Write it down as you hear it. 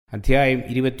അധ്യായം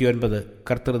 29.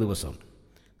 കർത്തൃ ദിവസം.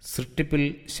 സൃഷ്ടിപ്പിൽ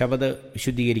ശബത്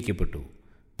വിശുദ്ധീകരിക്കപ്പെട്ടു.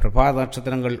 പ്രഭാത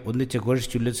നക്ഷത്രങ്ങൾ ഒന്നിച്ച്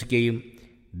ഘോഷിച്ചുല്ലസിക്കുകയും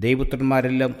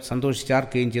ദൈവപുത്രന്മാരെല്ലാം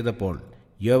സന്തോഷിച്ചാർക്കുകയും ചെയ്തപ്പോൾ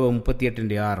യോബ്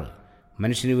 38:6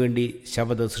 മനുഷ്യനു വേണ്ടി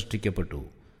ശബത് സൃഷ്ടിക്കപ്പെട്ടു.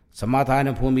 സമാധാന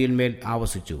ഭൂമിയിൽ മേൽ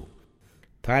ആവസിച്ചു.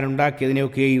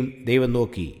 താനുണ്ടാക്കിയതിനെയൊക്കെയും ദൈവം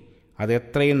നോക്കി, അത്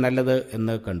എത്രയും നല്ലത്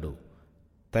എന്ന് കണ്ടു.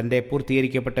 തൻ്റെ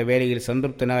പൂർത്തീകരിക്കപ്പെട്ട വേലയിൽ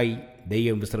സംതൃപ്തനായി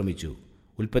ദൈവം വിശ്രമിച്ചു.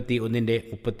 ഉൽപ്പത്തി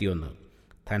 1:31.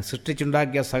 താൻ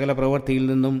സൃഷ്ടിച്ചുണ്ടാക്കിയ സകല പ്രവൃത്തിയിൽ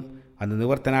നിന്നും അന്ന്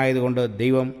നിവർത്തനായതുകൊണ്ട്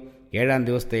ദൈവം 7-ാം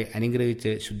ദിവസത്തെ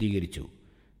അനുഗ്രഹിച്ച് ശുദ്ധീകരിച്ചു.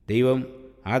 ദൈവം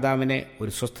ആദാമിനെ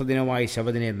ഒരു സ്വസ്ഥദിനമായി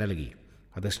ശബദിനെ നൽകി.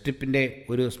 അത് സൃഷ്ടിപ്പിൻ്റെ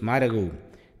ഒരു സ്മാരകവും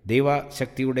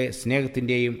ദൈവശക്തിയുടെ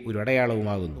സ്നേഹത്തിൻ്റെയും ഒരു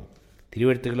അടയാളവുമാകുന്നു.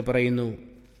 തിരുവെഴുത്തുകൾ പറയുന്നു,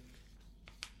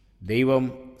 ദൈവം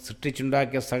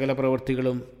സൃഷ്ടിച്ചുണ്ടാക്കിയ സകല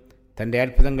പ്രവൃത്തികളും തൻ്റെ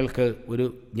അത്ഭുതങ്ങൾക്ക് ഒരു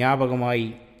ജ്ഞാപകമായി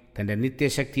തൻ്റെ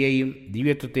നിത്യശക്തിയെയും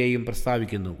ദിവ്യത്വത്തെയും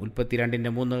പ്രസ്താവിക്കുന്നു. ഉൽപ്പത്തി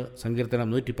 2:3, സങ്കീർത്തനം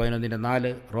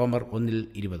 111:4, റോമർ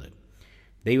 1:20.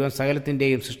 ദൈവം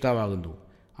സകലത്തിൻ്റെയും സൃഷ്ടാവാകുന്നു.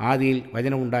 ആദിയിൽ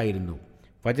വചനമുണ്ടായിരുന്നു,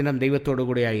 വചനം ദൈവത്തോടു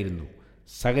കൂടെയായിരുന്നു,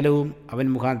 സകലവും അവൻ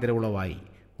മുഖാന്തരം ഉളവായി,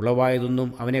 ഉളവായതൊന്നും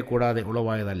അവനെ കൂടാതെ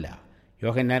ഉളവായതല്ല.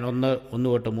 യോഹന്നാൻ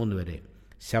 1:1-3.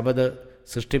 ശബത്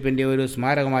സൃഷ്ടിപ്പിൻ്റെ ഒരു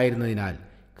സ്മാരകമായിരുന്നതിനാൽ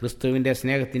ക്രിസ്തുവിൻ്റെ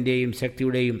സ്നേഹത്തിൻ്റെയും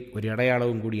ശക്തിയുടെയും ഒരു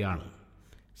അടയാളവും കൂടിയാണ്.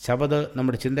 ശബത്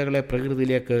നമ്മുടെ ചിന്തകളെ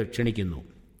പ്രകൃതിയിലേക്ക് ക്ഷണിക്കുന്നു.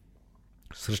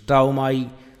 സൃഷ്ടാവുമായി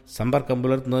സമ്പർക്കം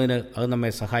പുലർത്തുന്നതിന് അത്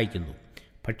നമ്മെ സഹായിക്കുന്നു.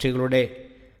 പക്ഷികളുടെ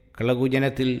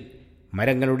കളകൂജനത്തിൽ,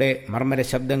 മരങ്ങളുടെ മർമ്മര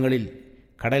ശബ്ദങ്ങളിൽ,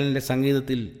 കടലിൻ്റെ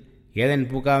സംഗീതത്തിൽ, ഏദൻ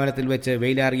പൂക്കാവനത്തിൽ വെച്ച്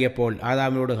വെയിലാറിയപ്പോൾ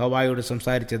ആദാമിനോട് ഹവ്വായോട്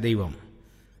സംസാരിച്ച ദൈവം,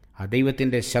 ആ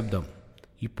ദൈവത്തിൻ്റെ ശബ്ദം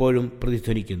ഇപ്പോഴും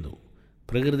പ്രതിധ്വനിക്കുന്നു.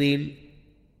 പ്രകൃതിയിൽ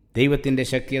ദൈവത്തിൻ്റെ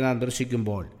ശക്തിയെ നാം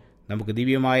ദർശിക്കുമ്പോൾ നമുക്ക്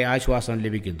ദിവ്യമായ ആശ്വാസം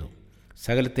ലഭിക്കുന്നു.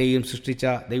 സകലത്തെയും സൃഷ്ടിച്ച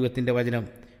ദൈവത്തിൻ്റെ വചനം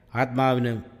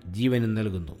ആത്മാവിനും ജീവനും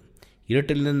നൽകുന്നു.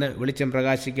 ഇരുട്ടിൽ നിന്ന് വെളിച്ചം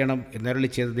പ്രകാശിക്കണം എന്നരുളി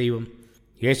ചെയ്ത ദൈവം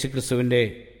യേശുക്രിസ്തുവിൻ്റെ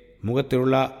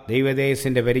മുഖത്തിലുള്ള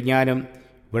ദൈവതേജസ്സിൻ്റെ പരിജ്ഞാനം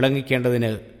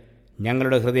വിളങ്ങിക്കേണ്ടതിന്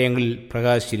ഞങ്ങളുടെ ഹൃദയങ്ങളിൽ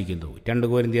പ്രകാശിച്ചിരിക്കുന്നു.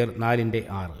 2 കൊരിന്ത്യർ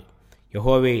 4:6.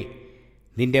 യഹോവേ,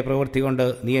 നിൻ്റെ പ്രവൃത്തി കൊണ്ട്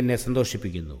നീ എന്നെ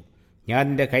സന്തോഷിപ്പിക്കുന്നു. ഞാൻ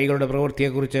നിൻ്റെ കൈകളുടെ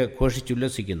പ്രവൃത്തിയെക്കുറിച്ച്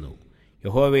ഘോഷിച്ചുല്ലസിക്കുന്നു.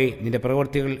 യഹോവേ, നിൻ്റെ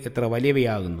പ്രവൃത്തികൾ എത്ര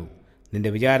വലിയവയാകുന്നു. നിൻ്റെ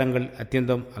വിചാരങ്ങൾ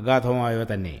അത്യന്തം അഗാധമായവ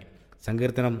തന്നെ.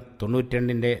 സങ്കീർത്തനം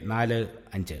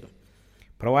 92:4-5.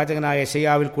 പ്രവാചകനായ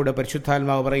യെശയ്യാവിൽ കൂടെ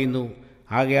പരിശുദ്ധാത്മാവ് പറയുന്നു,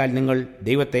 ആകയാൽ നിങ്ങൾ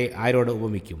ദൈവത്തെ ആരോട്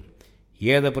ഉപമിക്കും?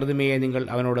 ഏത് പ്രതിമയെ നിങ്ങൾ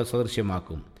അവനോട്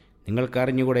സദൃശ്യമാക്കും? നിങ്ങൾക്ക്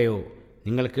അറിഞ്ഞുകൂടെയോ?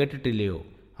 നിങ്ങൾ കേട്ടിട്ടില്ലയോ?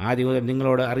 ആദ്യം മുതൽ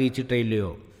നിങ്ങളോട്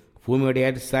അറിയിച്ചിട്ടില്ലയോ? ഭൂമിയുടെ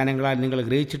അടിസ്ഥാനങ്ങളാൽ നിങ്ങൾ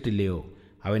ഗ്രഹിച്ചിട്ടില്ലയോ?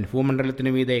 അവൻ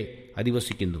ഭൂമണ്ഡലത്തിനു മീതെ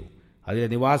അധിവസിക്കുന്നു. അതിലെ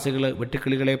നിവാസികൾ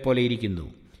വെട്ടുക്കിളികളെപ്പോലെ ഇരിക്കുന്നു.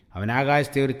 അവൻ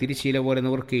ആകാശത്തെ ഒരു തിരശ്ശീല പോലെ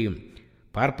നിവർക്കുകയും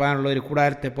പാർപ്പാനുള്ള ഒരു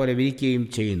കൂടാരത്തെപ്പോലെ വിരിക്കുകയും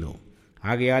ചെയ്യുന്നു.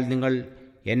 ആകയാൽ നിങ്ങൾ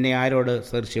എന്നെ ആരോട്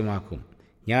സദൃശ്യമാക്കും?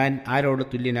 ഞാൻ ആരോട്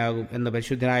തുല്യനാകും എന്ന്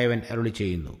പരിശുദ്ധനായവൻ അരുളി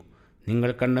ചെയ്യുന്നു. നിങ്ങൾ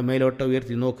കണ്ണ് മേലോട്ട്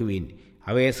ഉയർത്തി നോക്കുവീൻ.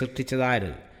 അവയെ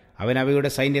സൃഷ്ടിച്ചതാര്? അവൻ അവയുടെ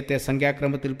സൈന്യത്തെ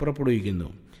സംഖ്യാക്രമത്തിൽ പുറപ്പെടുവിക്കുന്നു.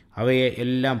 അവയെ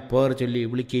എല്ലാം പേർ ചൊല്ലി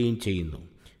വിളിക്കുകയും ചെയ്യുന്നു.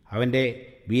 അവൻ്റെ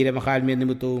വീരമഹാത്മ്യ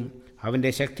നിമിത്തവും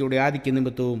അവൻ്റെ ശക്തിയുടെ ആധിക്യ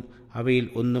നിമിത്തവും അവയിൽ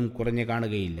ഒന്നും കുറഞ്ഞു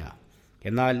കാണുകയില്ല.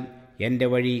 എന്നാൽ എൻ്റെ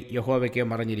വഴി യഹോവയ്ക്ക്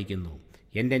മറഞ്ഞിരിക്കുന്നു.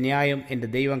 എൻ്റെ ന്യായം എൻ്റെ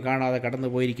ദൈവം കാണാതെ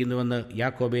കടന്നുപോയിരിക്കുന്നുവെന്ന്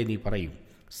യാക്കോബേ നീ പറയും.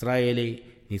 ഇസ്രായേലേ,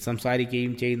 നീ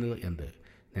സംസാരിക്കുകയും ചെയ്യുന്നത് എന്ത്?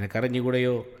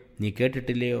 നിനക്കറിഞ്ഞുകൂടെയോ? നീ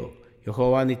കേട്ടിട്ടില്ലയോ?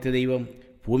 യഹോവ നിത്യദൈവം,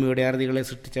 ഭൂമിയുടെ അറുതികളെ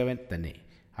സൃഷ്ടിച്ചവൻ തന്നെ.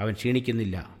 അവൻ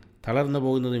ക്ഷീണിക്കുന്നില്ല, തളർന്നു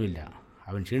പോകുന്നതുമില്ല.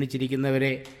 അവൻ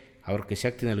ക്ഷീണിച്ചിരിക്കുന്നവരെ അവർക്ക്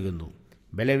ശക്തി നൽകുന്നു,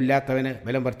 ബലമില്ലാത്തവന്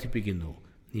ബലം വർദ്ധിപ്പിക്കുന്നു.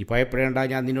 നീ ഭയപ്പെടേണ്ട,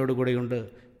 ഞാൻ നിന്നോട് കൂടെയുണ്ട്.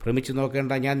 ഭ്രമിച്ചു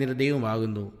നോക്കേണ്ട, ഞാൻ നിന്റെ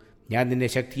ദൈവമാകുന്നു. ഞാൻ നിന്നെ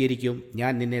ശക്തീകരിക്കും,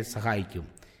 ഞാൻ നിന്നെ സഹായിക്കും.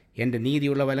 എൻ്റെ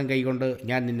നീതിയുള്ള വലം കൈകൊണ്ട്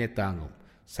ഞാൻ നിന്നെ താങ്ങും.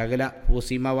 സകല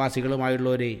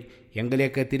ഭൂസീമാവാസികളുമായുള്ളവരെ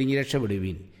എങ്കിലേക്ക് തിരിഞ്ഞ്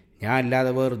രക്ഷപ്പെടുവീൻ. ഞാൻ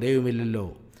അല്ലാതെ വേറെ ദൈവമില്ലല്ലോ.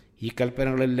 ഈ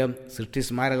കൽപ്പനകളെല്ലാം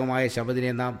സൃഷ്ടിസ്മാരകമായ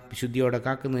ശബദിനെ നാം വിശുദ്ധിയോടെ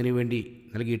കാക്കുന്നതിന് വേണ്ടി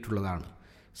നൽകിയിട്ടുള്ളതാണ്.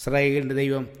 ഇസ്രായേലിൻ്റെ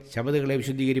ദൈവം ശബദുകളെ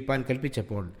വിശുദ്ധീകരിപ്പാൻ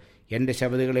കൽപ്പിച്ചപ്പോൾ, എൻ്റെ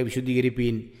ശബദുകളെ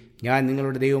വിശുദ്ധീകരിപ്പീൻ, ഞാൻ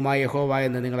നിങ്ങളുടെ ദൈവമായ യഹോവ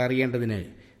എന്ന് നിങ്ങൾ അറിയേണ്ടതിന്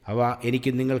അവ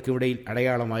എനിക്ക് നിങ്ങൾക്കിവിടയിൽ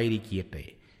അടയാളമായിരിക്കട്ടെ.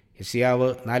 യെശയ്യാവ്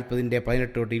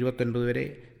 40:18-29,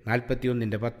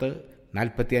 41:10,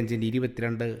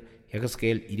 45:22,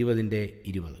 യെഹെസ്കേൽ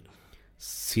 20:20.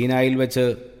 സീനായിൽ വച്ച്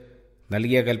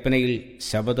നൽകിയ കൽപ്പനയിൽ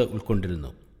ശബത്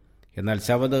ഉൾക്കൊണ്ടിരുന്നു. എന്നാൽ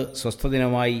ശബത്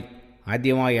സ്വസ്ഥദിനമായി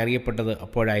ആദ്യമായി അറിയപ്പെട്ടത്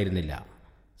അപ്പോഴായിരുന്നില്ല.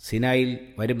 സീനായിൽ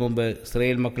വരും മുമ്പ്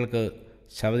ഇസ്രായേൽ മക്കൾക്ക്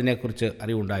ശബദിനെക്കുറിച്ച്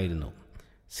അറിവുണ്ടായിരുന്നു.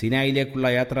 സീനായിലേക്കുള്ള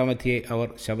യാത്രാമധ്യേ അവർ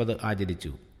ശബത്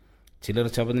ആചരിച്ചു. ചിലർ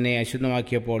ശബദിനെ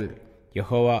അശുദ്ധമാക്കിയപ്പോൾ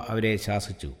യഹോവ അവരെ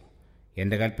ശാസിച്ചു.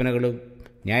 എൻ്റെ കൽപ്പനകളും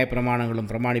ന്യായപ്രമാണങ്ങളും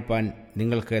പ്രമാണിപ്പാൻ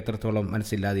നിങ്ങൾക്ക് എത്രത്തോളം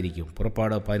മനസ്സില്ലാതിരിക്കും.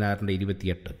 പുറപ്പാട്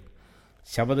 16:28.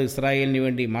 ശബത് ഇസ്രായേലിന്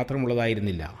വേണ്ടി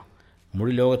മാത്രമുള്ളതായിരുന്നില്ല,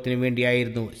 മുഴു ലോകത്തിനു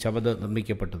വേണ്ടിയായിരുന്നു ശബത്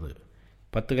നിർമ്മിക്കപ്പെട്ടത്.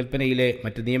 10 കൽപ്പനയിലെ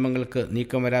മറ്റ് നിയമങ്ങൾക്ക്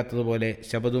നീക്കം വരാത്തതുപോലെ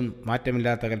ശബത്തും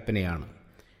മാറ്റമില്ലാത്ത കൽപ്പനയാണ്.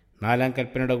 4-ാം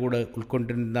കൽപ്പനയുടെ കൂടെ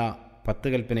ഉൾക്കൊണ്ടിരുന്ന 10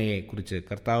 കൽപ്പനയെക്കുറിച്ച്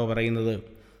കർത്താവ് പറയുന്നത്,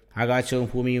 ആകാശവും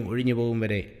ഭൂമിയും ഒഴിഞ്ഞു പോകും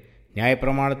വരെ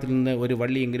ന്യായപ്രമാണത്തിൽ നിന്ന് ഒരു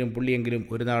വള്ളിയെങ്കിലും പുള്ളിയെങ്കിലും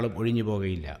ഒരു നാളും ഒഴിഞ്ഞു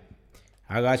പോകുകയില്ല.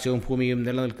 ആകാശവും ഭൂമിയും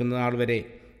നിലനിൽക്കുന്ന നാൾ വരെ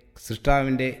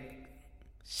സൃഷ്ടാവിൻ്റെ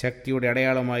ശക്തിയുടെ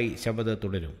അടയാളമായി ശബത്ത്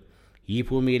തുടരും. ഈ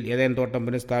ഭൂമിയിൽ ഏദെൻ തോട്ടം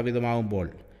പുനഃസ്ഥാപിതമാകുമ്പോൾ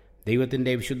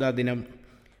ദൈവത്തിൻ്റെ വിശുദ്ധ ദിനം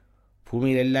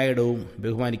ഭൂമിയിൽ എല്ലായിടവും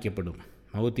ബഹുമാനിക്കപ്പെടും.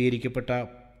 മഹത്വീകരിക്കപ്പെട്ട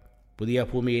പുതിയ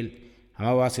ഭൂമിയിൽ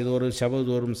അമാവാസി തോറും ശബത്ത്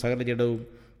തോറും സകല ജഡവും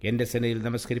എൻ്റെ സന്നിധിയിൽ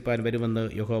നമസ്കരിപ്പാൻ വരുമെന്ന്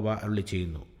യഹോവ അരുളി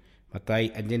ചെയ്യുന്നു. മത്തായി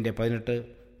 5:18,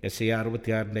 യെശയ്യാ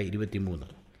 66:23.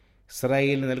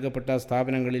 ഇസ്രായേലിന് നൽകപ്പെട്ട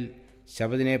സ്ഥാപനങ്ങളിൽ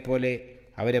ശബത്തിനെപ്പോലെ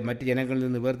അവരെ മറ്റ് ജനങ്ങളിൽ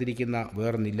നിന്ന് വേർതിരിക്കുന്ന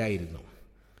വേറൊന്നില്ലായിരുന്നു.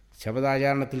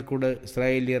 ശബദാചരണത്തിൽ കൂടെ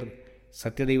ഇസ്രായേല്യർ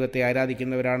സത്യദൈവത്തെ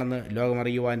ആരാധിക്കുന്നവരാണെന്ന്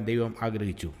ലോകമറിയുവാൻ ദൈവം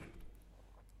ആഗ്രഹിച്ചു.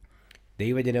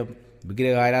 ദൈവജനം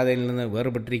വിഗ്രഹാരാധനയിൽ നിന്ന്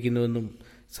വേർപെട്ടിരിക്കുന്നുവെന്നും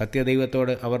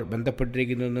സത്യദൈവത്തോട് അവർ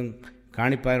ബന്ധപ്പെട്ടിരിക്കുന്നുവെന്നും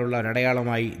കാണിപ്പാനുള്ള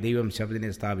ഒരടയാളമായി ദൈവം ശബത്തിനെ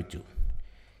സ്ഥാപിച്ചു.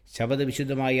 ശബത്ത്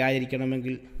വിശുദ്ധമായി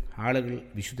ആചരിക്കണമെങ്കിൽ ആളുകൾ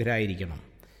വിശുദ്ധരായിരിക്കണം.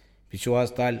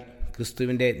 വിശ്വാസത്താൽ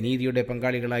ക്രിസ്തുവിൻ്റെ നീതിയുടെ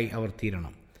പങ്കാളികളായി അവർ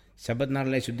തീരണം. ശബത്ത്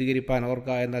നാളിനെ ശുദ്ധീകരിപ്പാൻ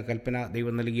ഓർക്കുക എന്ന കൽപ്പന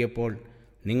ദൈവം നൽകിയപ്പോൾ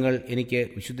നിങ്ങൾ എനിക്ക്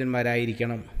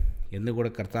വിശുദ്ധന്മാരായിരിക്കണം എന്നുകൂടെ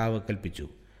കർത്താവ് കൽപ്പിച്ചു.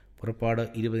 പുറപ്പാട്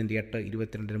 20:8,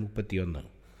 22-31.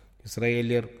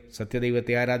 ഇസ്രായേല്യർ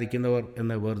സത്യദൈവത്തെ ആരാധിക്കുന്നവർ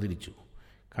എന്ന് വേർതിരിച്ചു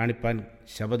കാണിപ്പാൻ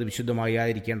ശബത്ത് വിശുദ്ധമായി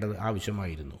ആചരിക്കേണ്ടത്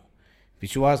ആവശ്യമായിരുന്നു.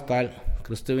 വിശ്വാസത്താൽ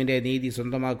ക്രിസ്തുവിൻ്റെ നീതി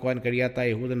സ്വന്തമാക്കുവാൻ കഴിയാത്ത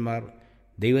യഹൂദന്മാർ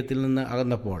ദൈവത്തിൽ നിന്ന്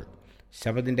അകന്നപ്പോൾ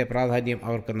ശബത്തിൻ്റെ പ്രാധാന്യം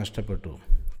അവർക്ക് നഷ്ടപ്പെട്ടു.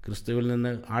 ക്രിസ്തുവിൽ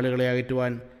നിന്ന് ആളുകളെ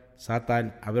അകറ്റുവാൻ സാത്താൻ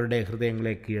അവരുടെ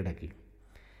ഹൃദയങ്ങളെ കീഴടക്കി.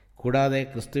 കൂടാതെ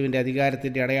ക്രിസ്തുവിൻ്റെ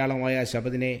അധികാരത്തിൻ്റെ അടയാളമായ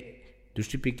ശബത്തിനെ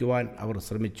ദുഷിപ്പിക്കുവാൻ അവർ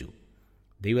ശ്രമിച്ചു.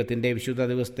 ദൈവത്തിൻ്റെ വിശുദ്ധ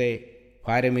ദിവസത്തെ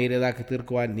ഭാരമേറിയതാക്കി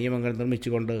തീർക്കുവാൻ നിയമങ്ങൾ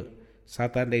നിർമ്മിച്ചുകൊണ്ട്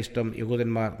സാത്താൻ്റെ ഇഷ്ടം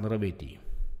യഹൂദന്മാർ നിറവേറ്റി.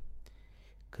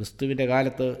 ക്രിസ്തുവിൻ്റെ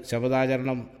കാലത്ത്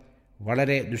ശബദാചരണം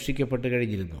വളരെ ദുഷിക്കപ്പെട്ട്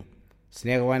കഴിഞ്ഞിരുന്നു.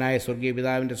 സ്നേഹവാനായ സ്വർഗീയ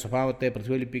പിതാവിൻ്റെ സ്വഭാവത്തെ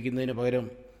പ്രതിഫലിപ്പിക്കുന്നതിന് പകരം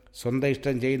സ്വന്തം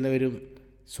ഇഷ്ടം ചെയ്യുന്നവരും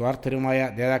സ്വാർത്ഥരുമായ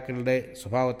നേതാക്കളുടെ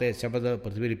സ്വഭാവത്തെ ശബത്ത്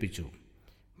പ്രതിഫലിപ്പിച്ചു.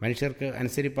 മനുഷ്യർക്ക്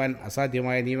അനുസരിപ്പാൻ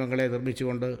അസാധ്യമായ നിയമങ്ങളെ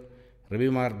നിർമ്മിച്ചുകൊണ്ട്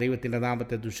റബിമാർ ദൈവത്തിൻ്റെ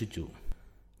നാമത്തെ ദുഷിച്ചു.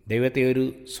 ദൈവത്തെ ഒരു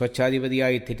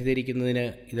സ്വച്ഛാധിപതിയായി തെറ്റിദ്ധരിക്കുന്നതിന്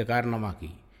ഇത് കാരണമാക്കി.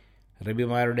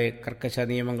 റബിമാരുടെ കർക്കശ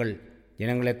നിയമങ്ങൾ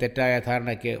ജനങ്ങളെ തെറ്റായ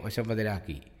ധാരണയ്ക്ക്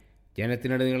വശംവദരാക്കി.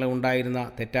 ജനത്തിനിടനീളം ഉണ്ടായിരുന്ന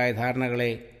തെറ്റായ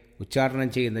ധാരണകളെ ഉച്ചാരണം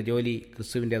ചെയ്യുന്ന ജോലി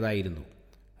ക്രിസ്തുവിൻ്റേതായിരുന്നു.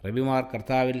 റബിമാർ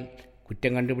കർത്താവിൽ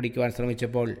കുറ്റം കണ്ടുപിടിക്കുവാൻ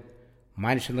ശ്രമിച്ചപ്പോൾ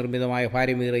മനുഷ്യനിർമ്മിതമായ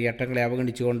ഭാരമേറിയ ചട്ടങ്ങളെ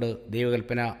അവഗണിച്ചുകൊണ്ട്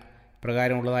ദൈവകൽപ്പന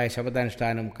പ്രകാരമുള്ളതായ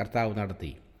ശബദാനുഷ്ഠാനം കർത്താവ്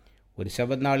നടത്തി. ഒരു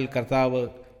ശബത്ത് നാളിൽ കർത്താവ്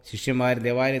ശിഷ്യന്മാർ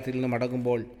ദേവാലയത്തിൽ നിന്ന്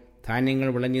മടങ്ങുമ്പോൾ ധാന്യങ്ങൾ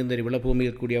വിളഞ്ഞിരുന്നൊരു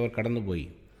വിളഭൂമിയിൽ കൂടി അവർ കടന്നുപോയി.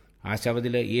 ആ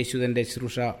ശബത്തിൽ യേശു തൻ്റെ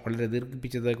ശുശ്രൂഷ വളരെ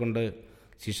ദീർഘിപ്പിച്ചത് കൊണ്ട്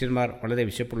ശിഷ്യന്മാർ വളരെ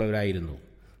വിശപ്പുള്ളവരായിരുന്നു.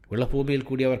 വിളഭൂമിയിൽ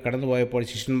കൂടി അവർ കടന്നുപോയപ്പോൾ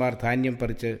ശിഷ്യന്മാർ ധാന്യം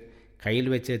പറിച്ച് കയ്യിൽ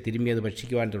വെച്ച് തിരുമ്മിയത്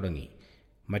ഭക്ഷിക്കുവാൻ തുടങ്ങി.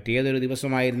 മറ്റേതൊരു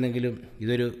ദിവസമായിരുന്നെങ്കിലും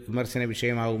ഇതൊരു വിമർശന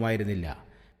വിഷയമാകുമായിരുന്നില്ല.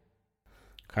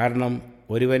 കാരണം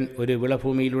ഒരുവൻ ഒരു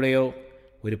വിളഭൂമിയിലൂടെയോ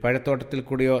ഒരു പഴത്തോട്ടത്തിൽ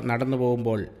കൂടെയോ നടന്നു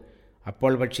പോകുമ്പോൾ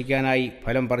അപ്പോൾ ഭക്ഷിക്കാനായി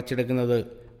ഫലം പറിച്ചെടുക്കുന്നത്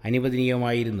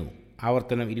അനുവദനീയമായിരുന്നു.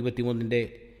 ആവർത്തനം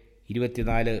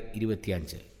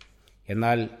 23:24-25.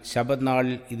 എന്നാൽ ശബത്ത്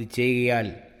നാളിൽ ഇത് ചെയ്യുകയാൽ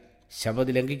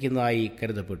ശബത്ത് ലംഘിക്കുന്നതായി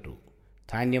കരുതപ്പെട്ടു.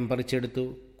 ധാന്യം പറിച്ചെടുത്തു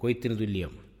കൊയ്ത്തിന്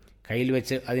തുല്യം, കയ്യിൽ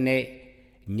വെച്ച് അതിനെ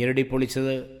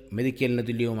ഞെരടിപ്പൊളിച്ചത് മെതിക്കലിന്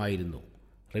തുല്യവുമായിരുന്നു.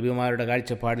 റബിമാരുടെ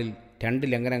കാഴ്ചപ്പാടിൽ 2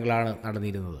 ലംഘനങ്ങളാണ്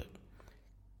നടന്നിരുന്നത്.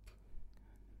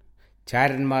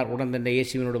 ചാരന്മാർ ഉടൻ തന്നെ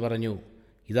യേശുവിനോട് പറഞ്ഞു,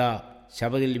 ഇതാ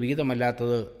ശബത്തിൽ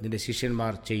വിഹിതമല്ലാത്തത് നിന്റെ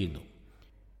ശിഷ്യന്മാർ ചെയ്യുന്നു.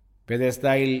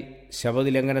 ബെഥെസ്ദായിൽ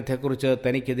ശബത്ത് ലംഘനത്തെക്കുറിച്ച്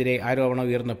തനിക്കെതിരെ ആരോപണം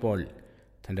ഉയർന്നപ്പോൾ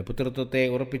തൻ്റെ പുത്രത്വത്തെ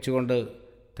ഉറപ്പിച്ചുകൊണ്ട്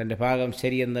തൻ്റെ ഭാഗം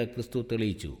ശരിയെന്ന് ക്രിസ്തു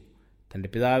തെളിയിച്ചു. തൻ്റെ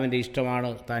പിതാവിൻ്റെ ഇഷ്ടമാണ്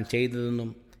താൻ ചെയ്യുന്നതെന്നും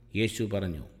യേശു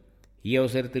പറഞ്ഞു. ഈ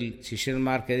അവസരത്തിൽ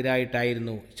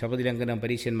ശിഷ്യന്മാർക്കെതിരായിട്ടായിരുന്നു ശബത്ത് ലംഘനം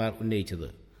പരീശന്മാർ ഉന്നയിച്ചത്.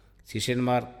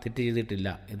 ശിഷ്യന്മാർ തെറ്റ് ചെയ്തിട്ടില്ല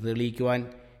എന്ന് തെളിയിക്കുവാൻ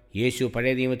യേശു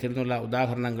പഴയ നിയമത്തിൽ നിന്നുള്ള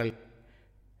ഉദാഹരണങ്ങൾ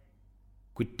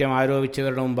കുറ്റം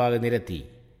ആരോപിച്ചവരുടെ മുമ്പാകെ നിരത്തി.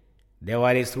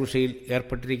 ദേവാലയ ശുശ്രൂഷയിൽ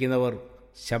ഏർപ്പെട്ടിരിക്കുന്നവർ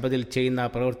ശബത്തിൽ ചെയ്യുന്ന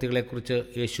പ്രവൃത്തികളെക്കുറിച്ച്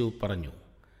യേശു പറഞ്ഞു.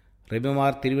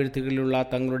 റബിമാർ തിരുവെഴുത്തുകളിലുള്ള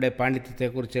തങ്ങളുടെ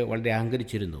പാണ്ഡിത്യത്തെക്കുറിച്ച് വളരെ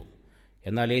അഹങ്കരിച്ചിരുന്നു.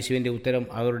 എന്നാൽ യേശുവിൻ്റെ ഉത്തരം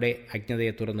അവരുടെ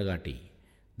അജ്ഞതയെ തുറന്നു കാട്ടി.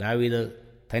 ദാവീദ്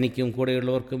തനിക്കും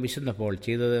കൂടെയുള്ളവർക്കും വിശന്നപ്പോൾ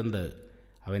ചെയ്തതെന്ത്?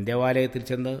 അവൻ ദേവാലയത്തിൽ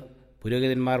ചെന്ന്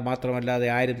പുരോഹിതന്മാർ മാത്രമല്ലാതെ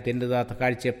ആരും തിന്നതാത്ത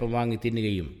കാഴ്ചയപ്പം വാങ്ങി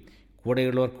തിന്നുകയും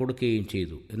കൂടെയുള്ളവർ കൊടുക്കുകയും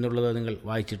ചെയ്തു എന്നുള്ളത് നിങ്ങൾ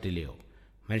വായിച്ചിട്ടില്ലയോ?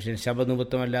 മനുഷ്യൻ ശബത്ത്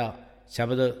നിമിത്തമല്ല,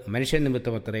 ശബത്ത് മനുഷ്യൻ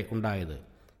നിമിത്തമത്രേ ഉണ്ടായത്.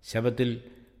 ശബത്തിൽ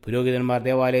പുരോഹിതന്മാർ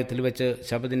ദേവാലയത്തിൽ വെച്ച്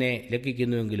ശബത്തിനെ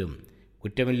ലംഘിക്കുന്നുവെങ്കിലും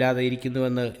കുറ്റമില്ലാതെ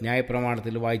ഇരിക്കുന്നുവെന്ന്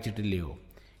ന്യായപ്രമാണത്തിൽ വായിച്ചിട്ടില്ലയോ?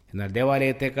 എന്നാൽ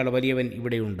ദേവാലയത്തേക്കാൾ വലിയവൻ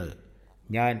ഇവിടെയുണ്ട്.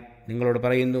 ഞാൻ നിങ്ങളോട്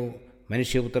പറയുന്നു,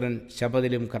 മനുഷ്യപുത്രൻ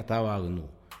ശബദിലും കർത്താവാകുന്നു.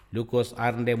 ലൂക്കോസ്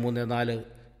 6:3-4,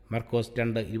 മർക്കോസ്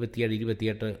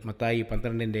 2:27-28, മത്തായി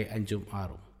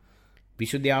 12:5-6.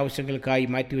 വിശുദ്ധ ആവശ്യങ്ങൾക്കായി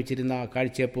മാറ്റിവെച്ചിരുന്ന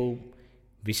കാഴ്ചയപ്പവും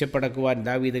വിശപ്പടക്കുവാൻ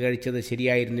ദാവീദ് കഴിച്ചത്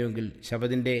ശരിയായിരുന്നുവെങ്കിൽ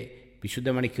ശബദിൻ്റെ വിശുദ്ധ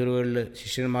മണിക്കൂറുകളിൽ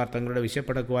ശിഷ്യന്മാർ തങ്ങളുടെ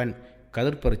വിശപ്പടക്കുവാൻ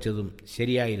കതിർപ്പറിച്ചതും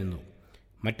ശരിയായിരുന്നു.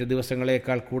 മറ്റു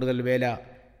ദിവസങ്ങളേക്കാൾ കൂടുതൽ വേല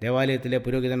ദേവാലയത്തിലെ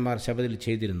പുരോഹിതന്മാർ ശബദിൽ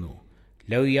ചെയ്തിരുന്നു.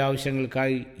 ലൗകിക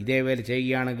ആവശ്യങ്ങൾക്കായി ഇതേ വേല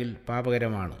ചെയ്യുകയാണെങ്കിൽ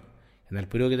പാപകരമാണ്. എന്നാൽ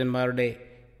പുരോഹിതന്മാരുടെ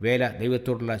വേല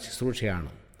ദൈവത്തോടുള്ള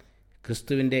ശുശ്രൂഷയാണ്.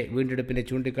 ക്രിസ്തുവിൻ്റെ വീണ്ടെടുപ്പിനെ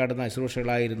ചൂണ്ടിക്കാട്ടുന്ന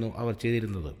ശുശ്രൂഷകളായിരുന്നു അവർ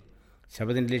ചെയ്തിരുന്നത്.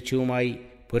 ശബദിൻ്റെ ലക്ഷ്യവുമായി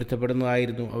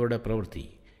പൊരുത്തപ്പെടുന്നതായിരുന്നു അവരുടെ പ്രവൃത്തി.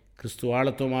 ക്രിസ്തു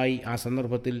ആളത്വമായി ആ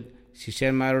സന്ദർഭത്തിൽ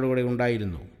ശിഷ്യന്മാരോടുകൂടെ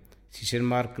ഉണ്ടായിരുന്നു.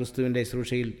 ശിഷ്യന്മാർ ക്രിസ്തുവിൻ്റെ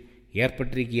ശുശ്രൂഷയിൽ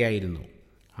ഏർപ്പെട്ടിരിക്കുകയായിരുന്നു.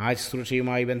 ആ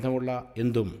ശുശ്രൂഷയുമായി ബന്ധമുള്ള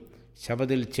എന്തും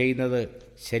ശബദിൽ ചെയ്യുന്നത്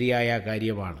ശരിയായ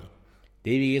കാര്യമാണ്.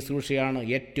 ദൈവിക ശുശ്രൂഷയാണ്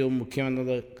ഏറ്റവും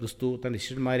മുഖ്യമെന്നത് ക്രിസ്തു തൻ്റെ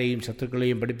ശിഷ്യന്മാരെയും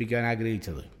ശത്രുക്കളെയും പഠിപ്പിക്കാൻ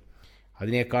ആഗ്രഹിച്ചത്.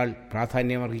 അതിനേക്കാൾ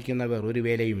പ്രാധാന്യമർഹിക്കുന്നവർ ഒരു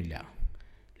വേലയുമില്ല.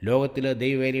 ലോകത്തിൽ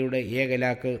ദൈവവേലയുടെ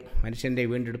ഏകലാക്ക് മനുഷ്യൻ്റെ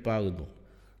വീണ്ടെടുപ്പാകുന്നു.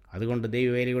 അതുകൊണ്ട്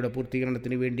ദൈവവേലയുടെ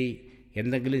പൂർത്തീകരണത്തിന് വേണ്ടി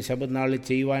എന്തെങ്കിലും ശബദ് നാളിൽ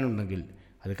ചെയ്യുവാനുണ്ടെങ്കിൽ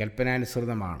അത്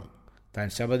കൽപ്പനാനുസൃതമാണ്. താൻ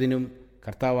ശബദിനും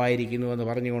കർത്താവായിരിക്കുന്നുവെന്ന്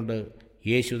പറഞ്ഞുകൊണ്ട്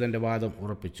യേശു തൻ്റെ വാദം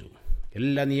ഉറപ്പിച്ചു.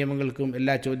 എല്ലാ നിയമങ്ങൾക്കും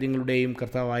എല്ലാ ചോദ്യങ്ങളുടെയും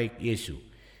കർത്താവായി യേശു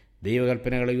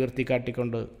ദൈവകൽപ്പനകളെ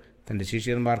ഉയർത്തിക്കാട്ടിക്കൊണ്ട് തൻ്റെ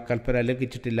ശിഷ്യന്മാർ കൽപ്പന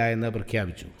ലംഘിച്ചിട്ടില്ല എന്ന്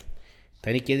പ്രഖ്യാപിച്ചു.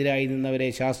 തനിക്കെതിരായി നിന്നവരെ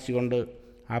ശാസിച്ചുകൊണ്ട്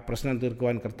ആ പ്രശ്നം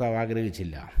തീർക്കുവാൻ കർത്താവ്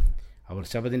ആഗ്രഹിച്ചില്ല. അവർ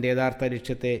ശബദിൻ്റെ യഥാർത്ഥ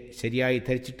ലക്ഷ്യത്തെ ശരിയായി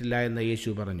ധരിച്ചിട്ടില്ല എന്ന് യേശു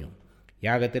പറഞ്ഞു.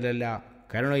 യാഗത്തിലല്ല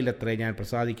കരുണയിലത്രേ ഞാൻ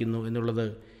പ്രസാദിക്കുന്നു എന്നുള്ളത്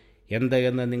എന്ത്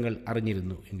എന്ന് നിങ്ങൾ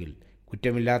അറിഞ്ഞിരുന്നു എങ്കിൽ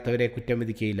കുറ്റമില്ലാത്തവരെ കുറ്റം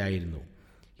വിധിക്കയില്ലായിരുന്നു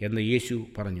എന്ന് യേശു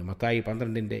പറഞ്ഞു. മത്തായി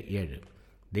 12:7.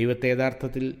 ദൈവത്തെ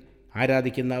യഥാർത്ഥത്തിൽ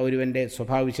ആരാധിക്കുന്ന ഒരുവൻ്റെ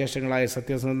സ്വഭാവവിശേഷങ്ങളായ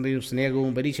സത്യസന്ധതയും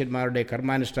സ്നേഹവും പരീശന്മാരുടെ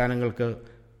കർമാനുഷ്ഠാനങ്ങൾക്ക്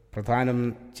പ്രദാനം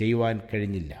ചെയ്യുവാൻ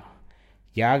കഴിഞ്ഞില്ല.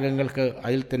 യാഗങ്ങൾക്ക്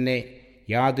അതിൽ തന്നെ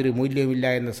യാതൊരു മൂല്യവുമില്ല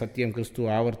എന്ന സത്യം ക്രിസ്തു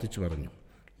ആവർത്തിച്ചു പറഞ്ഞു.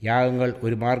 യാഗങ്ങൾ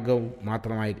ഒരു മാർഗവും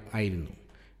മാത്രമായിരുന്നു.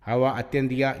 അവ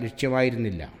അത്യന്തിക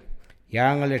ലക്ഷ്യമായിരുന്നില്ല.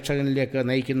 യാഗങ്ങൾ രക്ഷകനിലേക്ക്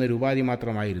നയിക്കുന്ന ഒരു ഉപാധി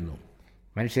മാത്രമായിരുന്നു.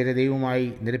 മനുഷ്യരെ ദൈവവുമായി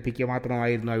നിരപ്പിക്കുക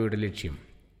മാത്രമായിരുന്നു അവയുടെ ലക്ഷ്യം.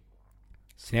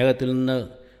 സ്നേഹത്തിൽ നിന്ന്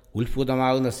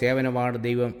ഉത്ഭൂതമാകുന്ന സേവനമാണ്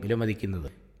ദൈവം വിലമതിക്കുന്നത്.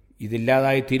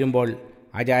 ഇതില്ലാതായിത്തീരുമ്പോൾ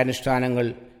ആചാരാനുഷ്ഠാനങ്ങൾ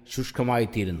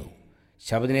ശുഷ്കമായിത്തീരുന്നു.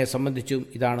 ശബദിനെ സംബന്ധിച്ചും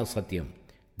ഇതാണ് സത്യം.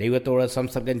 ദൈവത്തോട്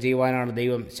സംസർഗം ചെയ്യുവാനാണ്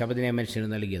ദൈവം ശബദിനെ മനുഷ്യന്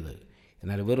നൽകിയത്.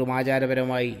 എന്നാൽ വെറും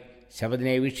ആചാരപരമായി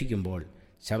ശബദിനെ വീക്ഷിക്കുമ്പോൾ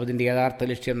ശബദിൻ്റെ യഥാർത്ഥ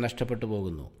ലക്ഷ്യം നഷ്ടപ്പെട്ടു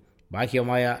പോകുന്നു.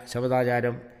 ബാഹ്യമായ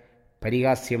ശബദാചാരം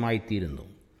പരിഹാസ്യമായിത്തീരുന്നു.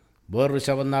 വേറൊരു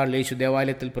ശബന്നാൾ യേശു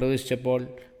ദേവാലയത്തിൽ പ്രവേശിച്ചപ്പോൾ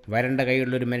വരണ്ട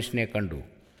കൈയുള്ളൊരു മനുഷ്യനെ കണ്ടു.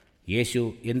 യേശു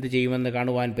എന്തു ചെയ്യുമെന്ന്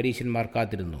കാണുവാൻ പരീശന്മാർ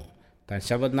കാത്തിരുന്നു. താൻ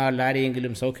ശബദ്നാളിൽ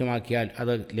ആരെയെങ്കിലും സൗഖ്യമാക്കിയാൽ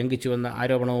അത് ലംഘിച്ചുവെന്ന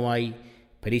ആരോപണവുമായി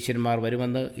പരീശന്മാർ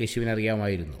വരുമെന്ന്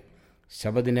യേശുവിനറിയാമായിരുന്നു.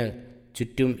 ശബദിന്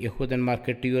ചുറ്റും യഹൂദന്മാർ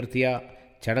കെട്ടിയുയർത്തിയ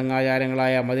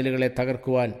ചടങ്ങാചാരങ്ങളായ മതിലുകളെ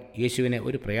തകർക്കുവാൻ യേശുവിന്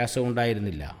ഒരു പ്രയാസവും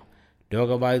ഉണ്ടായിരുന്നില്ല.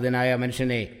 രോഗബാധിതനായ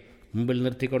മനുഷ്യനെ മുമ്പിൽ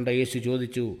നിർത്തിക്കൊണ്ട് യേശു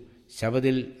ചോദിച്ചു,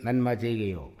 ശബദിൽ നന്മ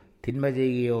ചെയ്യുകയോ തിന്മ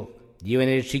ചെയ്യുകയോ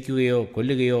ജീവനെ രക്ഷിക്കുകയോ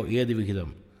കൊല്ലുകയോ ഏത് വിഹിതം?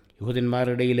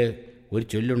 യഹൂദന്മാരുടെ ഇടയിൽ ഒരു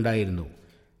ചൊല്ലുണ്ടായിരുന്നു,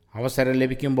 അവസരം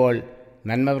ലഭിക്കുമ്പോൾ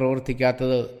നന്മ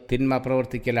പ്രവർത്തിക്കാത്തത് തിന്മ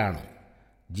പ്രവർത്തിക്കലാണ്.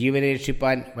 ജീവനെ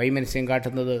രക്ഷിപ്പാൻ വൈമനസ്യം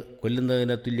കാട്ടുന്നത്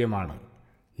കൊല്ലുന്നതിന് തുല്യമാണ്.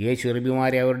 യേശു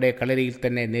റബിമാരെ അവരുടെ കളരിയിൽ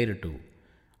തന്നെ നേരിട്ടു.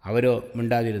 അവരോ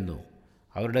മിണ്ടാതിരുന്നു.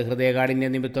 അവരുടെ ഹൃദയകാഠിന്യ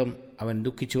നിമിത്തം അവൻ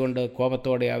ദുഃഖിച്ചുകൊണ്ട്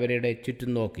കോപത്തോടെ അവരുടെ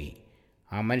ചുറ്റും നോക്കി.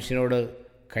 ആ മനുഷ്യനോട്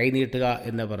കൈ നീട്ടുക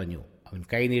എന്ന് പറഞ്ഞു. അവൻ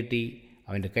കൈ നീട്ടി,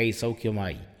 അവൻ്റെ കൈ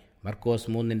സൗഖ്യമായി. മർക്കോസ്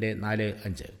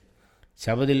 3:4-5.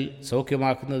 ശബദിൽ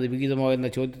സൗഖ്യമാക്കുന്നത് വിഹിതമോ എന്ന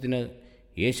ചോദ്യത്തിന്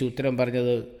യേശു ഉത്തരം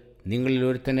പറഞ്ഞത്, നിങ്ങളിൽ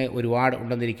ഒരുത്തന് ഒരു വാട്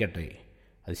ഉണ്ടെന്നിരിക്കട്ടെ,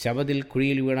 അത് ശബദിൽ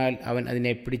കുഴിയിൽ വീണാൽ അവൻ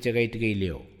അതിനെ പിടിച്ച്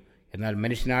കയറ്റുകയില്ലയോ? എന്നാൽ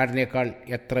മനുഷ്യനാടിനേക്കാൾ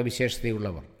എത്ര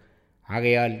വിശേഷതയുള്ളവർ!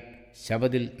 ആകയാൽ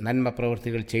ശബദിൽ നന്മ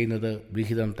പ്രവൃത്തികൾ ചെയ്യുന്നത്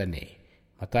വിഹിതം തന്നെ.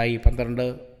 മത്തായി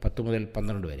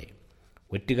 12:10-12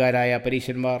 ഒറ്റുകാരായ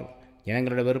പരീശന്മാർ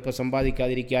ജനങ്ങളുടെ വെറുപ്പ്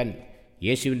സമ്പാദിക്കാതിരിക്കാൻ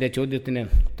യേശുവിൻ്റെ ചോദ്യത്തിന്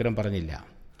ഉത്തരം പറഞ്ഞില്ല.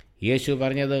 യേശു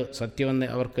പറഞ്ഞത് സത്യമെന്ന്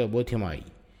അവർക്ക് ബോധ്യമായി.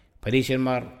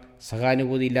 പരീശന്മാർ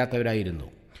സഹാനുഭൂതിയില്ലാത്തവരായിരുന്നു.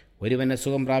 ഒരുവനെ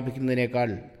സുഖം പ്രാപിക്കുന്നതിനേക്കാൾ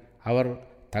അവർ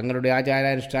തങ്ങളുടെ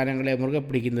ആചാരാനുഷ്ഠാനങ്ങളെ മുറുകെ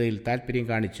പിടിക്കുന്നതിൽ താൽപ്പര്യം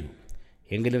കാണിച്ചു.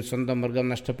 എങ്കിലും സ്വന്തം മൃഗം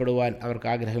നഷ്ടപ്പെടുവാൻ അവർക്ക്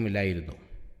ആഗ്രഹമില്ലായിരുന്നു.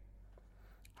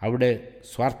 അവിടെ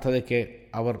സ്വാർത്ഥതയ്ക്ക്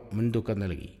അവർ മുൻതൂക്കം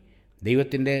നൽകി.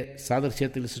 ദൈവത്തിൻ്റെ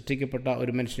സാദൃശ്യത്തിൽ സൃഷ്ടിക്കപ്പെട്ട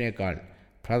ഒരു മനുഷ്യനേക്കാൾ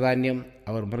പ്രാധാന്യം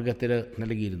അവർ മൃഗത്തിന്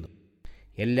നൽകിയിരുന്നു.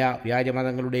 എല്ലാ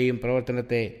വ്യാജമതങ്ങളുടെയും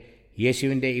പ്രവർത്തനത്തെ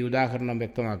യേശുവിൻ്റെ ഈ ഉദാഹരണം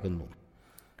വ്യക്തമാക്കുന്നു.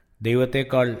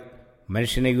 ദൈവത്തേക്കാൾ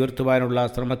മനുഷ്യനെ ഉയർത്തുവാനുള്ള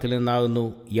ശ്രമത്തിൽ നിന്നാകുന്നു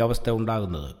ഈ അവസ്ഥ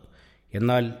ഉണ്ടാകുന്നത്.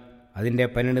 എന്നാൽ അതിൻ്റെ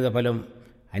പരിണിത ഫലം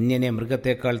അന്യനെ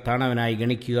മൃഗത്തേക്കാൾ താണവനായി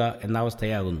ഗണിക്കുക എന്ന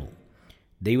അവസ്ഥയാകുന്നു.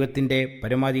 ദൈവത്തിൻ്റെ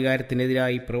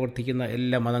പരമാധികാരത്തിനെതിരായി പ്രവർത്തിക്കുന്ന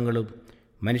എല്ലാ മതങ്ങളും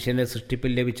മനുഷ്യന്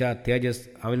സൃഷ്ടിപ്പിൽ ലഭിച്ച തേജസ്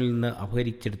അവനിൽ നിന്ന്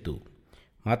അപഹരിച്ചെടുത്തു.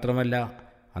 മാത്രമല്ല,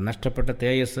 ആ നഷ്ടപ്പെട്ട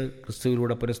തേജസ്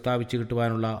ക്രിസ്തുവിലൂടെ പുനഃസ്ഥാപിച്ചു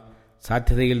കിട്ടുവാനുള്ള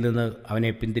സാധ്യതയിൽ നിന്ന്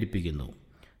അവനെ പിന്തിരിപ്പിക്കുന്നു.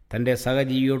 തൻ്റെ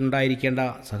സഹജീവിയോടുണ്ടായിരിക്കേണ്ട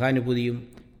സഹാനുഭൂതിയും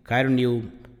കാരുണ്യവും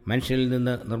മനുഷ്യനിൽ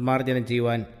നിന്ന് നിർമ്മാർജ്ജനം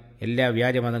ചെയ്യുവാൻ എല്ലാ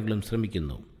വ്യാജമതങ്ങളും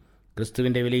ശ്രമിക്കുന്നു.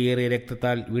 ക്രിസ്തുവിൻ്റെ വിലയേറിയ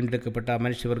രക്തത്താൽ വീണ്ടെടുക്കപ്പെട്ട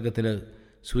മനുഷ്യവർഗത്തിന്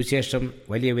സുവിശേഷം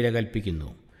വലിയ വില കൽപ്പിക്കുന്നു.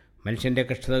 മനുഷ്യൻ്റെ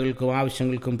കഷ്ടതകൾക്കും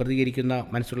ആവശ്യങ്ങൾക്കും പ്രതികരിക്കുന്ന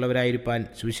മനസ്സുള്ളവരായിരിക്കാൻ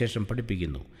സുവിശേഷം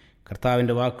പഠിപ്പിക്കുന്നു.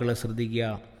 കർത്താവിൻ്റെ വാക്കുകൾ ശ്രദ്ധിക്കുക.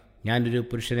 ഞാനൊരു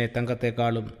പുരുഷനെ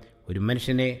തങ്കത്തെക്കാളും ഒരു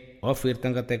മനുഷ്യനെ ഓഫീർ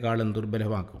തങ്കത്തെക്കാളും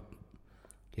ദുർബലമാക്കും.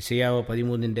 യെശയ്യാവ്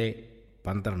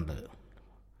 13:12.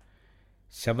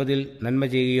 ശബത്തിൽ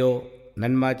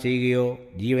നന്മ ചെയ്യുകയോ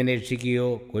ജീവനെ രക്ഷിക്കുകയോ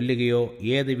കൊല്ലുകയോ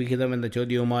ഏത് വിഹിതമെന്ന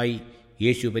ചോദ്യവുമായി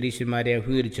യേശു പരീശന്മാരെ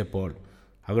അഭിമുഖീകരിച്ചപ്പോൾ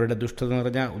അവരുടെ ദുഷ്ടത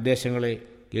നിറഞ്ഞ ഉദ്ദേശങ്ങളെ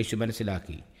യേശു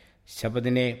മനസ്സിലാക്കി.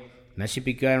 ശബത്തിനെ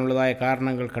നശിപ്പിക്കുവാനുള്ളതായ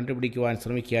കാരണങ്ങൾ കണ്ടുപിടിക്കുവാൻ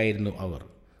ശ്രമിക്കുകയായിരുന്നു അവർ.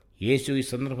 യേശു ഈ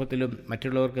സന്ദർഭത്തിലും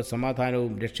മറ്റുള്ളവർക്ക്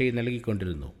സമാധാനവും രക്ഷയും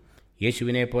നൽകിക്കൊണ്ടിരുന്നു.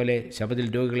 യേശുവിനെ പോലെ ശബത്തിൽ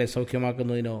രോഗികളെ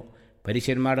സൗഖ്യമാക്കുന്നതിനോ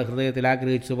പരീശന്മാരുടെ ഹൃദയത്തിൽ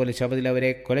ആഗ്രഹിച്ചതുപോലെ ശബത്തിൽ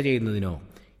അവരെ കൊല ചെയ്യുന്നതിനോ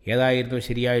ഏതായിരുന്നു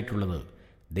ശരിയായിട്ടുള്ളത്?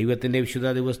 ദൈവത്തിൻ്റെ വിശുദ്ധ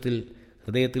ദിവസത്തിൽ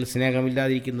ഹൃദയത്തിൽ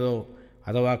സ്നേഹമില്ലാതിരിക്കുന്നതോ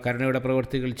അഥവാ കരുണയുടെ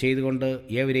പ്രവൃത്തികൾ ചെയ്തുകൊണ്ട്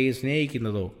ഏവരെയും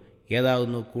സ്നേഹിക്കുന്നതോ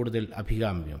ഏതാകുന്നു കൂടുതൽ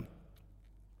അഭികാമ്യം?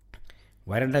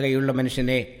 വരണ്ട കൈയുള്ള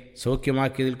മനുഷ്യനെ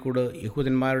സൗഖ്യമാക്കിയതിൽ കൂടെ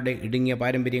യഹൂദന്മാരുടെ ഇടുങ്ങിയ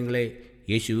പാരമ്പര്യങ്ങളെ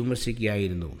യേശു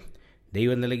വിമർശിക്കുകയായിരുന്നു.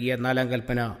 ദൈവം നൽകിയ 4-ാം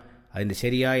കൽപ്പന അതിൻ്റെ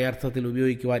ശരിയായ അർത്ഥത്തിൽ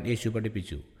ഉപയോഗിക്കുവാൻ യേശു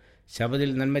പഠിപ്പിച്ചു. ശബത്തിൽ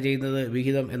നന്മ ചെയ്യുന്നത്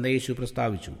വിഹിതം എന്ന് യേശു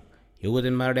പ്രസ്താവിച്ചു.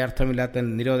 യഹൂദന്മാരുടെ അർത്ഥമില്ലാത്ത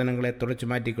നിരോധനങ്ങളെ തുടച്ചു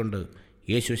മാറ്റിക്കൊണ്ട്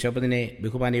യേശു ശബത്തിനെ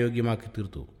ബഹുമാനയോഗ്യമാക്കി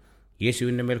തീർത്തു.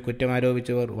 യേശുവിൻ്റെ മേൽ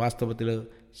കുറ്റമാരോപിച്ചവർ വാസ്തവത്തിൽ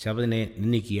ശബത്തിനെ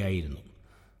നിന്ദിക്കുകയായിരുന്നു.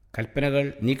 കൽപ്പനകൾ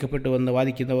നീക്കപ്പെട്ടുവെന്ന്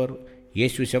വാദിക്കുന്നവർ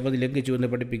യേശു ശബത്ത് ലംഘിച്ചുവെന്ന്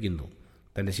പഠിപ്പിക്കുന്നു.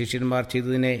 തൻ്റെ ശിഷ്യന്മാർ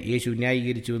ചെയ്തതിനെ യേശു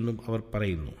ന്യായീകരിച്ചുവെന്നും അവർ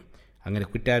പറയുന്നു. അങ്ങനെ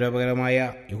കുറ്റാരോപകരമായ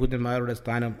യഹൂദന്മാരുടെ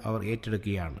സ്ഥാനം അവർ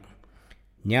ഏറ്റെടുക്കുകയാണ്.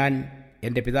 ഞാൻ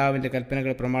എൻ്റെ പിതാവിൻ്റെ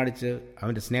കൽപ്പനകൾ പ്രമാണിച്ച്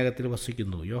അവൻ്റെ സ്നേഹത്തിൽ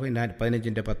വസിക്കുന്നു, യോഹന്നാൻ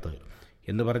 15:10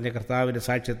 എന്ന് പറഞ്ഞ കർത്താവിൻ്റെ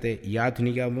സാക്ഷ്യത്തെ ഈ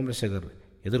ആധുനിക വിമർശകർ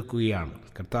എതിർക്കുകയാണ്.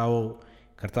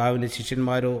 കർത്താവിൻ്റെ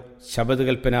ശിഷ്യന്മാരോ ശബത്ത്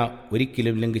കൽപ്പന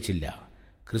ഒരിക്കലും ലംഘിച്ചില്ല.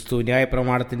 ക്രിസ്തു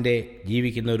ന്യായപ്രമാണത്തിൻ്റെ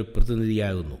ജീവിക്കുന്ന ഒരു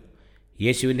പ്രതിനിധിയാകുന്നു.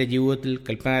 യേശുവിൻ്റെ ജീവിതത്തിൽ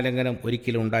കൽപ്പനാലംഘനം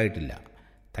ഒരിക്കലും ഉണ്ടായിട്ടില്ല.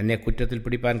 തന്നെ കുറ്റത്തിൽ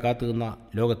പിടിപ്പാൻ കാത്തുനിന്ന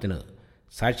ലോകത്തിന്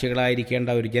സാക്ഷികളായിരിക്കേണ്ട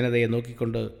ഒരു ജനതയെ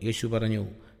നോക്കിക്കൊണ്ട് യേശു പറഞ്ഞു,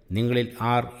 നിങ്ങളിൽ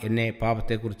ആർ എന്നെ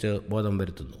പാപത്തെക്കുറിച്ച് ബോധം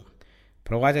വരുത്തുന്നു?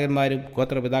 പ്രവാചകന്മാരും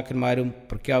ഗോത്രപിതാക്കന്മാരും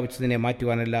പ്രഖ്യാപിച്ചതിനെ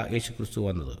മാറ്റുവാനല്ല യേശു ക്രിസ്തു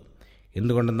വന്നത്.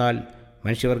 എന്തുകൊണ്ടെന്നാൽ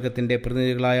മനുഷ്യവർഗത്തിൻ്റെ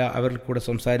പ്രതിനിധികളായ അവരിൽ കൂടെ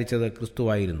സംസാരിച്ചത്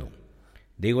ക്രിസ്തുവായിരുന്നു.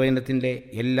 ദൈവവചനത്തിൻ്റെ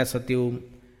എല്ലാ സത്യവും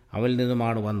അവനിൽ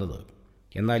നിന്നുമാണ് വന്നത്.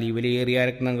 എന്നാൽ ഈ വിലയേറിയ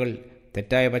രത്നങ്ങൾ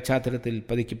തെറ്റായ പശ്ചാത്തലത്തിൽ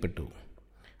പതിക്കപ്പെട്ടു.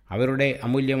 അവരുടെ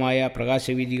അമൂല്യമായ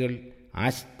പ്രകാശവീതികൾ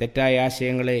തെറ്റായ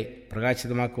ആശയങ്ങളെ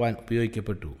പ്രകാശിതമാക്കുവാൻ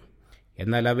ഉപയോഗിക്കപ്പെട്ടു.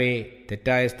 എന്നാൽ അവയെ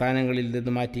തെറ്റായ സ്ഥാനങ്ങളിൽ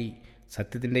നിന്ന് മാറ്റി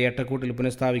സത്യത്തിൻ്റെ എട്ടക്കൂട്ടിൽ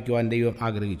പുനഃസ്ഥാപിക്കുവാൻ ദൈവം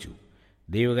ആഗ്രഹിച്ചു.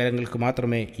 ദൈവകരങ്ങൾക്ക്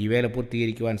മാത്രമേ ഈ വേല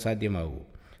പൂർത്തീകരിക്കുവാൻ സാധ്യമാകൂ.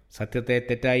 സത്യത്തെ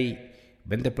തെറ്റായി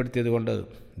ബന്ധപ്പെടുത്തിയതുകൊണ്ട്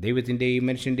ദൈവത്തിൻ്റെയും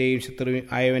മനുഷ്യൻ്റെയും ശത്രു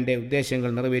ആയവൻ്റെ ഉദ്ദേശങ്ങൾ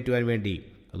നിറവേറ്റുവാൻ വേണ്ടി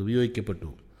അത് ഉപയോഗിക്കപ്പെട്ടു.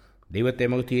 ദൈവത്തെ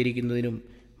മഹത്വീകരിക്കുന്നതിനും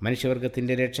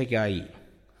മനുഷ്യവർഗത്തിൻ്റെ രക്ഷയ്ക്കായി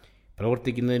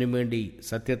പ്രവർത്തിക്കുന്നതിനും വേണ്ടി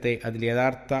സത്യത്തെ അതിൻ്റെ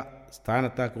യഥാർത്ഥ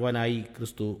സ്ഥാനത്താക്കുവാനായി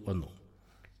ക്രിസ്തു വന്നു.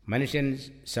 മനുഷ്യൻ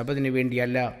ശബത്തിന്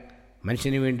വേണ്ടിയല്ല,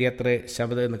 മനുഷ്യന് വേണ്ടി അത്രേ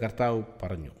ശബത്ത് എന്ന് കർത്താവ്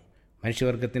പറഞ്ഞു.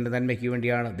 മനുഷ്യവർഗത്തിൻ്റെ നന്മയ്ക്ക്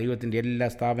വേണ്ടിയാണ് ദൈവത്തിൻ്റെ എല്ലാ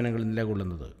സ്ഥാപനങ്ങളും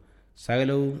നിലകൊള്ളുന്നത്.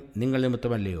 സകലവും നിങ്ങൾ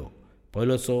നിമിത്തമല്ലയോ?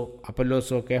 പൗലോസോ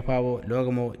അപ്പല്ലോസോ കേഫാവോ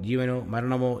ലോകമോ ജീവനോ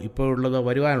മരണമോ ഇപ്പോഴുള്ളതോ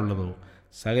വരുവാനുള്ളതോ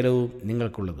സകലവും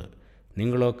നിങ്ങൾക്കുള്ളത്.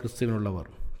 നിങ്ങളോ ക്രിസ്തുവിനുള്ളവർ,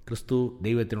 ക്രിസ്തു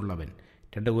ദൈവത്തിനുള്ളവൻ.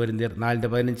 2 കൊരിന്ത്യർ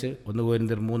 4:15, 1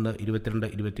 കൊരിന്ത്യർ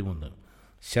 3:22-23.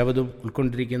 ശബത്തും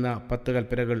ഉൾക്കൊണ്ടിരിക്കുന്ന 10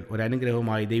 കൽപ്പനകൾ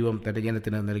ഒരനുഗ്രഹമായി ദൈവം തൻ്റെ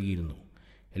ജനത്തിന് നൽകിയിരുന്നു.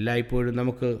 എല്ലായ്പ്പോഴും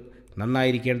നമുക്ക്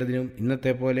നന്നായിരിക്കേണ്ടതിനും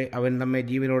ഇന്നത്തെ പോലെ അവൻ നമ്മെ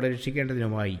ജീവനോടെ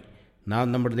രക്ഷിക്കേണ്ടതിനുമായി നാം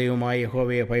നമ്മുടെ ദൈവമായ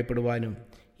യഹോവയെ ഭയപ്പെടുവാനും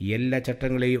ഈ എല്ലാ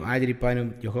ചട്ടങ്ങളെയും ആചരിപ്പാനും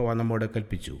യഹോവ നമ്മോട്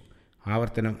കൽപ്പിച്ചു.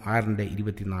 ആവർത്തനം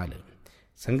 6:24.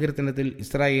 സങ്കീർത്തനത്തിൽ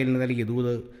ഇസ്രായേലിന് നൽകിയ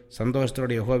ദൂത്,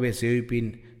 സന്തോഷത്തോടെ യഹോവയെ സേവിപ്പീൻ,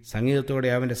 സംഗീതത്തോടെ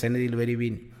അവൻ്റെ സന്നിധിയിൽ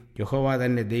വരുവീൻ, യഹോവ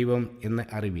തന്നെ ദൈവം എന്ന്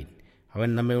അറിവീൻ. അവൻ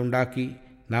നമ്മെ ഉണ്ടാക്കി,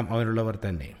 നാം അവനുള്ളവർ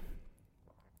തന്നെ,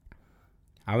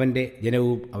 അവൻ്റെ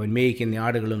ജനവും അവൻ മേയിക്കുന്ന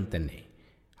ആടുകളും തന്നെ.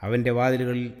 അവൻ്റെ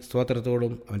വാതിലുകളിൽ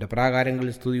സ്തോത്രത്തോടും അവൻ്റെ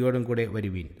പ്രാകാരങ്ങളിൽ സ്തുതിയോടും കൂടെ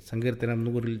വരുവീൻ. സങ്കീർത്തനം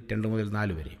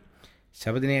 100:2-4 വരെ.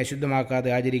 ശബത്തിനെ അശുദ്ധമാക്കാതെ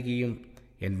ആചരിക്കുകയും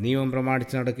എൻ്റെ നിയമം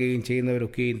പ്രമാണിച്ച് നടക്കുകയും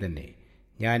ചെയ്യുന്നവരൊക്കെയും തന്നെ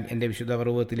ഞാൻ എൻ്റെ വിശുദ്ധ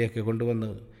പർവ്വതത്തിലേക്ക് കൊണ്ടുവന്ന്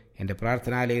എൻ്റെ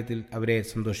പ്രാർത്ഥനാലയത്തിൽ അവരെ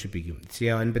സന്തോഷിപ്പിക്കും.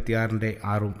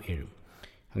 56:6-7.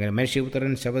 അങ്ങനെ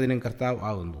മനുഷ്യപുത്രൻ ശബത്തിനും കർത്താവ്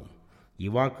ആകുന്നു. ഈ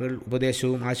വാക്കുകൾ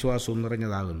ഉപദേശവും ആശ്വാസവും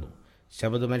നിറഞ്ഞതാകുന്നു.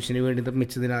 ശബത്ത് മനുഷ്യന് വേണ്ടി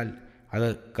നിർമ്മിച്ചതിനാൽ അത്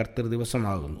കർത്തൃ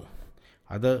ദിവസമാകുന്നു.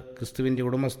 അത് ക്രിസ്തുവിൻ്റെ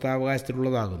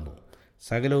ഉടമസ്ഥാവകാശത്തിലുള്ളതാകുന്നു.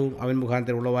 സകലവും അവൻ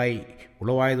മുഖാന്തരം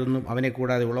ഉളവായതൊന്നും അവനെ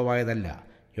കൂടാതെ ഉളവായതല്ല.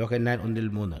 യോഹന്നാൻ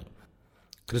 1:3.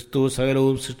 ക്രിസ്തു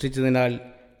സകലവും സൃഷ്ടിച്ചതിനാൽ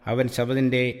അവൻ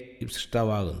ശബദിൻ്റെ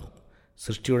സൃഷ്ടാവാകുന്നു.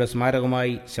 സൃഷ്ടിയുടെ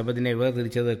സ്മാരകമായി ശബദിനെ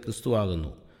വേർതിരിച്ചത്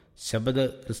ക്രിസ്തുവാകുന്നു. ശബദ്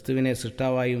ക്രിസ്തുവിനെ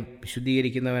സൃഷ്ടാവായും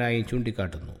വിശുദ്ധീകരിക്കുന്നവനായും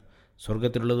ചൂണ്ടിക്കാട്ടുന്നു.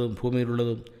 സ്വർഗത്തിലുള്ളതും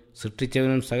ഭൂമിയിലുള്ളതും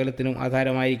സൃഷ്ടിച്ചവനും സകലത്തിനും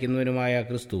ആധാരമായിരിക്കുന്നവനുമായ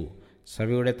ക്രിസ്തു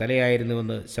സഭയുടെ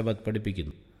തലയായിരുന്നുവെന്ന് ശബദ്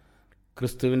പഠിപ്പിക്കുന്നു.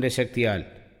 ക്രിസ്തുവിൻ്റെ ശക്തിയാൽ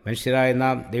മനുഷ്യരായ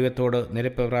നാം ദൈവത്തോട്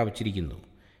നിരപ്പ് പ്രാപിച്ചിരിക്കുന്നു.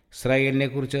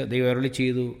 ഇസ്രായേലിനെക്കുറിച്ച് ദൈവം അരുളി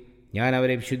ചെയ്തു, ഞാൻ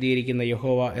അവരെ വിശുദ്ധീകരിക്കുന്ന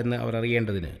യഹോവ എന്ന് അവർ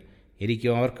അറിയേണ്ടതിന്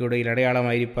എനിക്കും അവർക്കിടയിൽ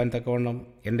അടയാളമായിരിക്കാൻ തക്കവണ്ണം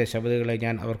എൻ്റെ ശബദുകളെ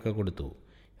ഞാൻ അവർക്ക് കൊടുത്തു.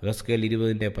 യെഹെസ്കേൽ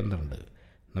 20:12.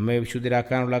 നമ്മെ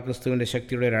വിശുദ്ധരാക്കാനുള്ള ക്രിസ്തുവിൻ്റെ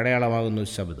ശക്തിയുടെ ഒരു അടയാളമാകുന്നു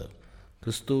ശബദ്.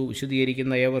 ക്രിസ്തു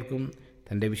വിശുദ്ധീകരിക്കുന്ന ഏവർക്കും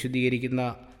തൻ്റെ വിശുദ്ധീകരിക്കുന്ന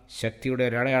ശക്തിയുടെ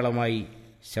ഒരു അടയാളമായി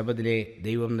ശബദിലെ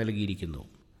ദൈവം നൽകിയിരിക്കുന്നു.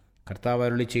 കർത്താവ്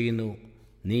അരുളി ചെയ്യുന്നു,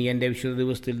 നീ എൻ്റെ വിശുദ്ധ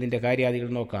ദിവസത്തിൽ നിൻ്റെ കാര്യാദികൾ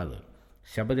നോക്കാതെ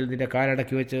ശബദിൽ നിൻ്റെ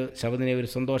കാലടക്കി വെച്ച് ശബദിനെ ഒരു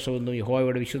സന്തോഷമെന്നും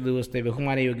യഹോവയുടെ വിശുദ്ധ ദിവസത്തെ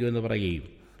ബഹുമാനയോഗ്യമെന്ന് പറയുകയും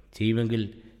ചെയ്യുമെങ്കിൽ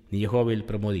നീ യഹോവയിൽ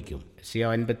പ്രമോദിക്കും. യെശയ്യാ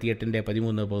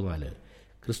 58:13-14.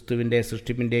 ക്രിസ്തുവിൻ്റെ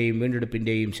സൃഷ്ടിപ്പിൻ്റെയും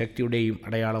വീണ്ടെടുപ്പിൻ്റെയും ശക്തിയുടെയും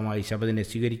അടയാളമായി ശബദിനെ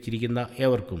സ്വീകരിച്ചിരിക്കുന്ന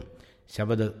ഏവർക്കും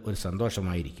ശബദ് ഒരു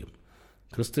സന്തോഷമായിരിക്കും.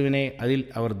 ക്രിസ്തുവിനെ അതിൽ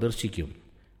അവർ ദർശിക്കും,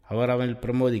 അവർ അവനിൽ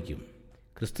പ്രമോദിക്കും.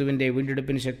 ക്രിസ്തുവിൻ്റെ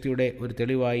വീണ്ടെടുപ്പിന് ശക്തിയുടെ ഒരു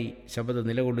തെളിവായി ശബദ്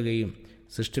നിലകൊള്ളുകയും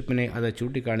സൃഷ്ടിപ്പിനെ അത്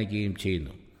ചൂണ്ടിക്കാണിക്കുകയും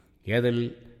ചെയ്യുന്നു. ഏതിൽ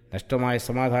നഷ്ടമായ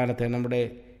സമാധാനത്തെ നമ്മുടെ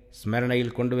സ്മരണയിൽ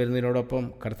കൊണ്ടുവരുന്നതിനോടൊപ്പം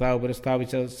കർത്താവ്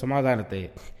പുനഃസ്ഥാപിച്ച സമാധാനത്തെ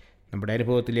നമ്മുടെ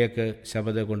അനുഭവത്തിലേക്ക്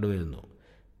ശബദ് കൊണ്ടുവരുന്നു.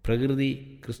 പ്രകൃതി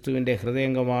ക്രിസ്തുവിൻ്റെ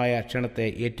ഹൃദയംഗമായ ക്ഷണത്തെ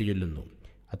ഏറ്റുചൊല്ലുന്നു.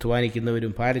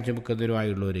 അധ്വാനിക്കുന്നവരും ഭാരം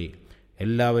ചുമക്കുന്നവരുമായുള്ളവരെ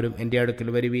എല്ലാവരും എൻ്റെ അടുക്കൽ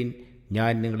വരുവീൻ,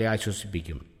 ഞാൻ നിങ്ങളെ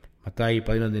ആശ്വസിപ്പിക്കും. മത്തായി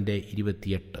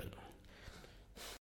 11:28.